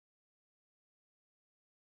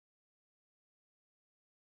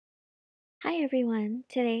Hi everyone!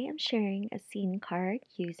 Today I'm sharing a scene card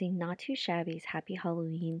using Not Too Shabby's Happy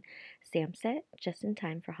Halloween stamp set just in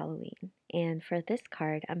time for Halloween. And for this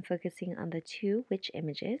card, I'm focusing on the two witch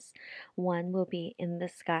images. One will be in the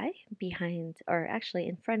sky behind, or actually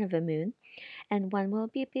in front of a moon, and one will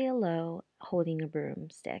be below holding a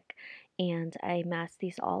broomstick. And I masked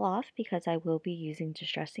these all off because I will be using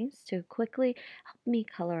distress inks to quickly help me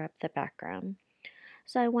color up the background.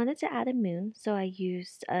 So I wanted to add a moon, so I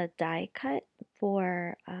used a die cut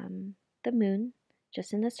for the moon,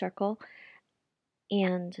 just in a circle.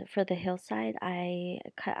 And for the hillside, I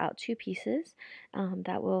cut out two pieces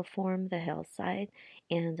that will form the hillside,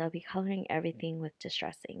 and I'll be coloring everything with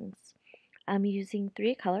distress inks. I'm using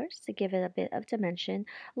three colors to give it a bit of dimension,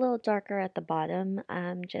 a little darker at the bottom,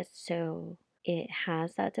 just so it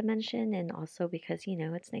has that dimension, and also because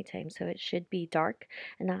it's nighttime, so it should be dark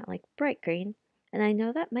and not like bright green. And I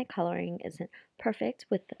know that my coloring isn't perfect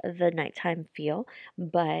with the nighttime feel,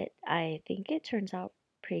 but I think it turns out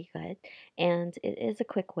pretty good, and it is a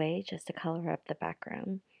quick way just to color up the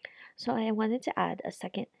background. So I wanted to add a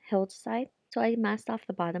second hillside. So I masked off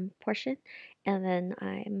the bottom portion and then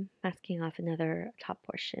I'm masking off another top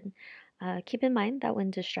portion. Keep in mind that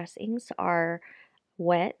when distress inks are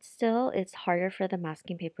wet still, it's harder for the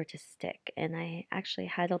masking paper to stick. And I actually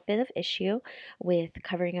had a bit of issue with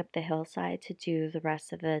covering up the hillside to do the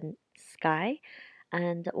rest of the sky.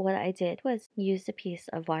 And what I did was use a piece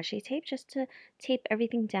of washi tape just to tape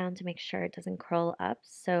everything down to make sure it doesn't curl up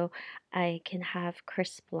so I can have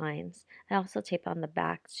crisp lines. I also tape on the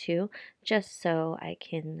back too, just so I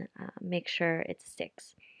can make sure it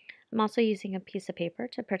sticks. I'm also using a piece of paper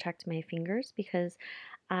to protect my fingers because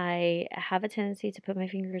I have a tendency to put my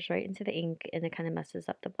fingers right into the ink and it kind of messes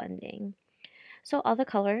up the blending. So all the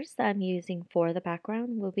colors that I'm using for the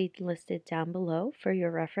background will be listed down below for your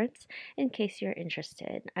reference in case you're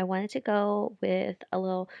interested. I wanted to go with a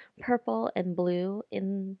little purple and blue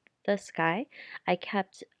in the sky. I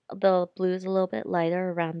kept the blues a little bit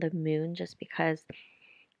lighter around the moon just because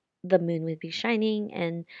the moon would be shining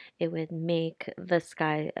and it would make the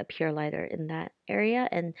sky appear lighter in that area,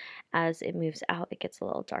 and as it moves out it gets a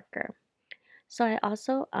little darker. So I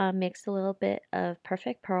also mixed a little bit of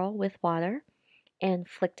perfect pearl with water and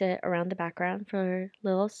flicked it around the background for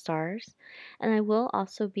little stars. And I will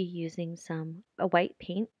also be using some white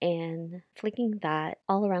paint and flicking that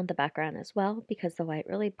all around the background as well because the white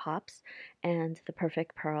really pops and the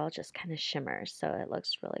perfect pearl just kind of shimmers, so it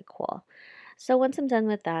looks really cool. So once I'm done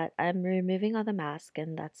with that, I'm removing all the mask,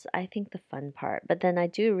 and that's, I think, the fun part. But then I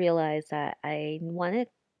do realize that I want to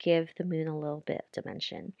give the moon a little bit of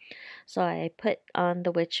dimension. So I put on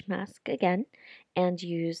the witch mask again and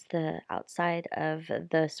use the outside of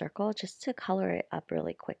the circle just to color it up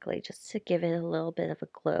really quickly, just to give it a little bit of a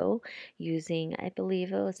glow using, I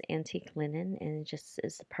believe it was antique linen, and it just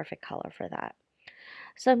is the perfect color for that.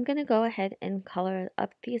 So I'm going to go ahead and color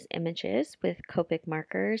up these images with Copic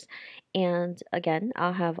markers. And again,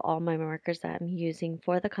 I'll have all my markers that I'm using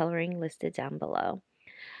for the coloring listed down below.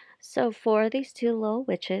 So for these two little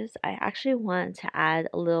witches, I actually want to add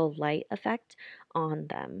a little light effect on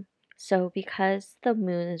them. So because the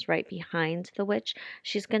moon is right behind the witch,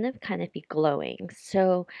 she's going to kind of be glowing.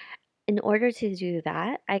 So in order to do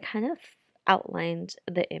that, I kind of outlined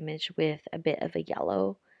the image with a bit of a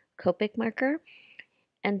yellow Copic marker.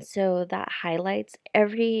 And so that highlights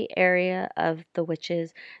every area of the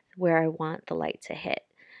witches where I want the light to hit.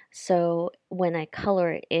 So when I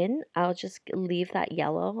color it in, I'll just leave that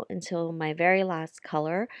yellow until my very last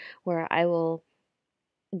color where I will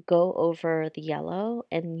go over the yellow,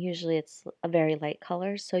 and usually it's a very light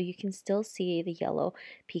color so you can still see the yellow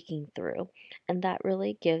peeking through, and that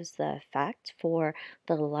really gives the effect for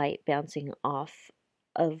the light bouncing off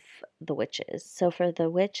of the witches. So for the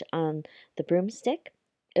witch on the broomstick,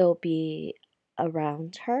 it'll be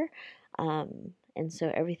around her, and so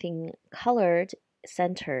everything colored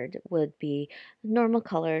centered would be normal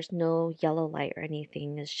colors, no yellow light or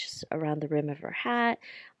anything. It's just around the rim of her hat,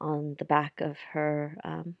 on the back of her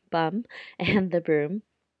bum, and the broom.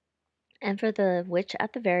 And for the witch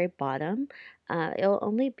at the very bottom, it'll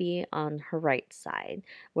only be on her right side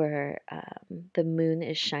where the moon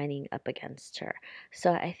is shining up against her.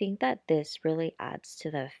 So I think that this really adds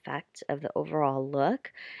to the effect of the overall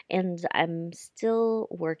look. And I'm still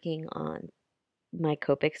working on my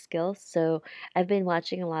Copic skills. So I've been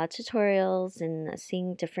watching a lot of tutorials and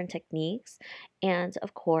seeing different techniques. And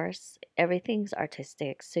of course, everything's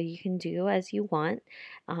artistic, so you can do as you want.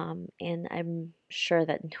 And I'm sure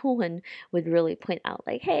that no one would really point out,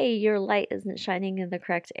 like, hey, your light isn't shining in the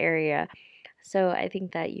correct area. So I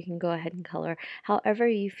think that you can go ahead and color however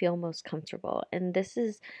you feel most comfortable. And this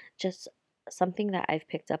is just something that I've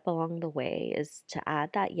picked up along the way is to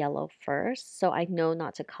add that yellow first so I know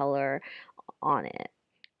not to color on it.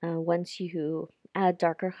 Once you add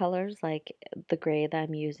darker colors like the gray that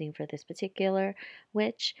I'm using for this particular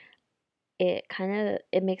witch, it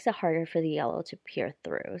makes it harder for the yellow to peer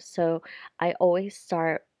through. So I always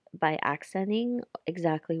start by accenting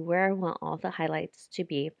exactly where I want all the highlights to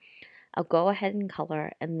be. I'll go ahead and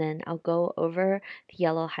color, and then I'll go over the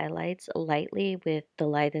yellow highlights lightly with the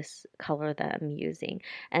lightest color that I'm using.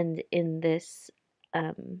 And in this,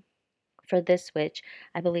 for this switch,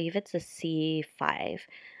 I believe it's a C5.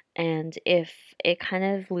 And if it kind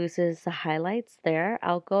of loses the highlights there,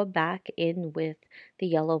 I'll go back in with the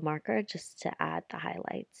yellow marker just to add the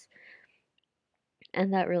highlights.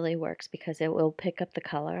 And that really works because it will pick up the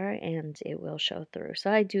color and it will show through. So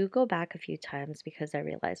I do go back a few times because I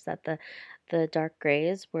realized that the dark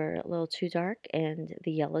grays were a little too dark and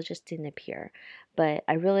the yellow just didn't appear. But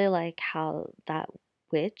I really like how that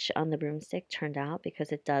witch on the broomstick turned out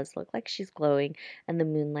because it does look like she's glowing and the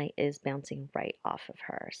moonlight is bouncing right off of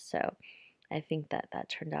her. So I think that that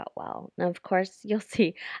turned out well. Now, of course, you'll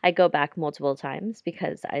see I go back multiple times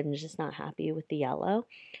because I'm just not happy with the yellow.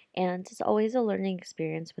 And it's always a learning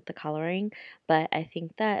experience with the coloring, but I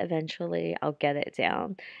think that eventually I'll get it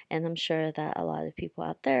down. And I'm sure that a lot of people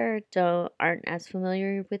out there aren't as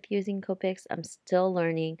familiar with using Copics. I'm still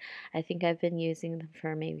learning. I think I've been using them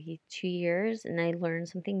for maybe 2 years, and I learn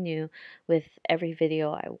something new with every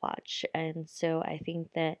video I watch. And so I think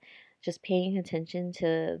that just paying attention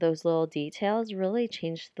to those little details really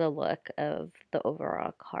changed the look of the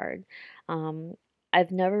overall card. Um, I've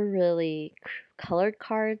never really colored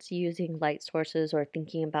cards using light sources or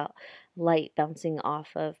thinking about light bouncing off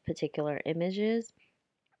of particular images.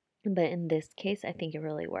 But in this case, I think it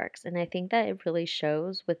really works. And I think that it really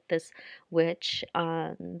shows with this witch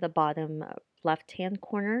on the bottom left hand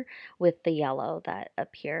corner with the yellow that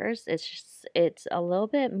appears. It's a little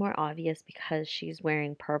bit more obvious because she's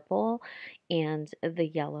wearing purple and the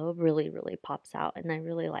yellow really pops out and I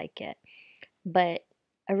really like it. But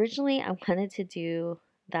originally, I wanted to do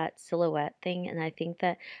that silhouette thing, and I think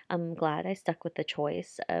that I'm glad I stuck with the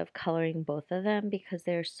choice of coloring both of them because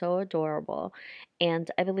they're so adorable. And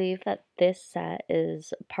I believe that this set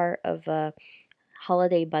is part of a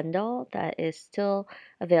holiday bundle that is still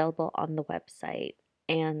available on the website.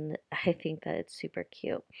 And I think that it's super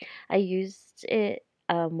cute. I used it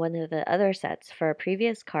one of the other sets for a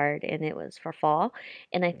previous card and it was for fall.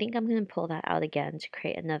 And I think I'm going to pull that out again to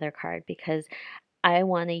create another card because I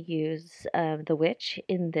want to use the witch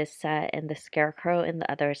in this set and the scarecrow in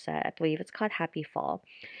the other set. I believe it's called Happy Fall.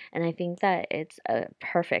 And I think that it's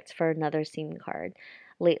perfect for another scene card.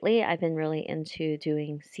 Lately, I've been really into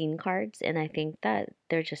doing scene cards, and I think that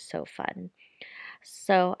they're just so fun.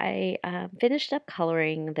 So I finished up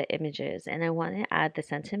coloring the images, and I want to add the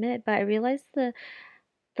sentiment, but I realized the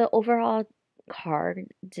overall card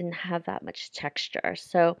didn't have that much texture.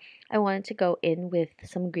 So I wanted to go in with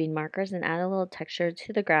some green markers and add a little texture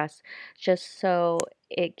to the grass just so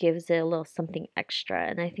it gives it a little something extra.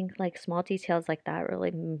 And I think like small details like that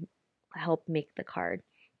really help make the card.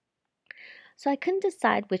 So I couldn't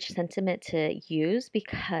decide which sentiment to use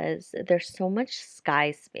because there's so much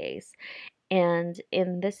sky space. And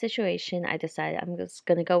in this situation, I decided I'm just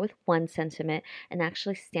going to go with one sentiment and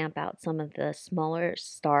actually stamp out some of the smaller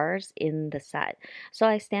stars in the set. So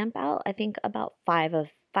I stamp out, I think, about 5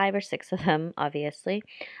 or 6 of them, obviously,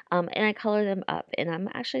 and I color them up. And I'm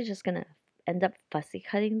actually just going to end up fussy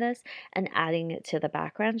cutting this and adding it to the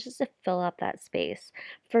background just to fill up that space.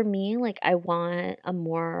 For me, like I want a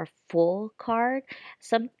more full card.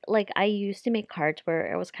 Some like I used to make cards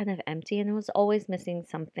where it was kind of empty and it was always missing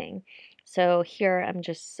something. So here I'm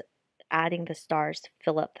just adding the stars to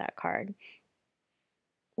fill up that card.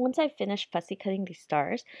 Once I finish fussy cutting these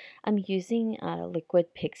stars, I'm using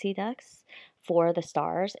liquid pixie dust for the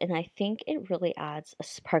stars, and I think it really adds a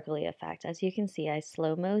sparkly effect. As you can see, I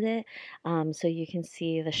slow mode it so you can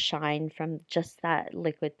see the shine from just that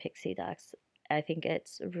liquid pixie dust. I think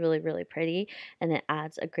it's really pretty, and it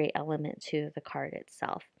adds a great element to the card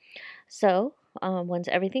itself. So once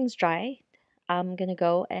everything's dry, I'm gonna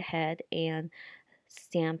go ahead and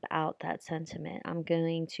stamp out that sentiment. I'm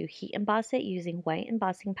going to heat emboss it using white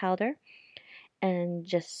embossing powder and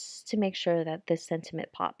just to make sure that this sentiment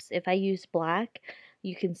pops. If I use black,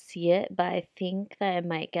 you can see it, but I think that it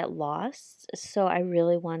might get lost. So I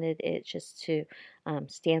really wanted it just to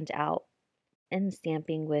stand out in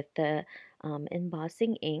stamping with the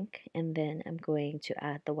embossing ink. And then I'm going to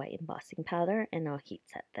add the white embossing powder and I'll heat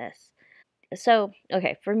set this. So,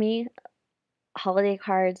 okay, for me, holiday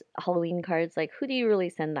cards, Halloween cards, like who do you really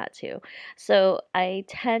send that to? So I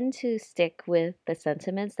tend to stick with the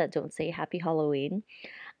sentiments that don't say Happy Halloween.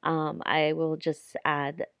 I will just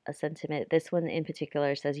add a sentiment. This one in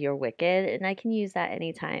particular says you're wicked, and I can use that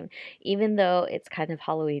anytime, even though it's kind of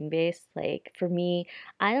Halloween based. Like for me,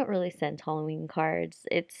 I don't really send Halloween cards.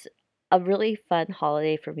 It's a really fun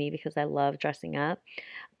holiday for me because I love dressing up.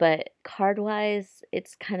 But card wise,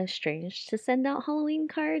 it's kind of strange to send out Halloween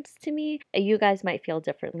cards to me. You guys might feel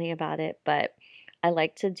differently about it, but I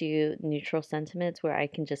like to do neutral sentiments where I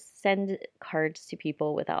can just send cards to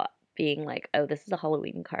people without being like, oh, this is a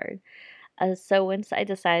Halloween card. So once I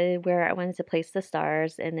decided where I wanted to place the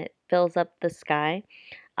stars and it fills up the sky,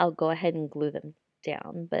 I'll go ahead and glue them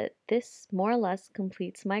down. But this more or less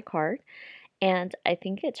completes my card. And I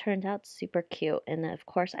think it turned out super cute. And of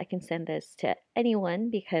course, I can send this to anyone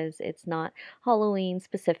because it's not Halloween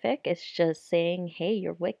specific. It's just saying, hey,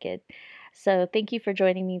 you're wicked. So thank you for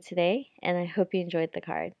joining me today. And I hope you enjoyed the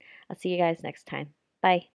card. I'll see you guys next time. Bye.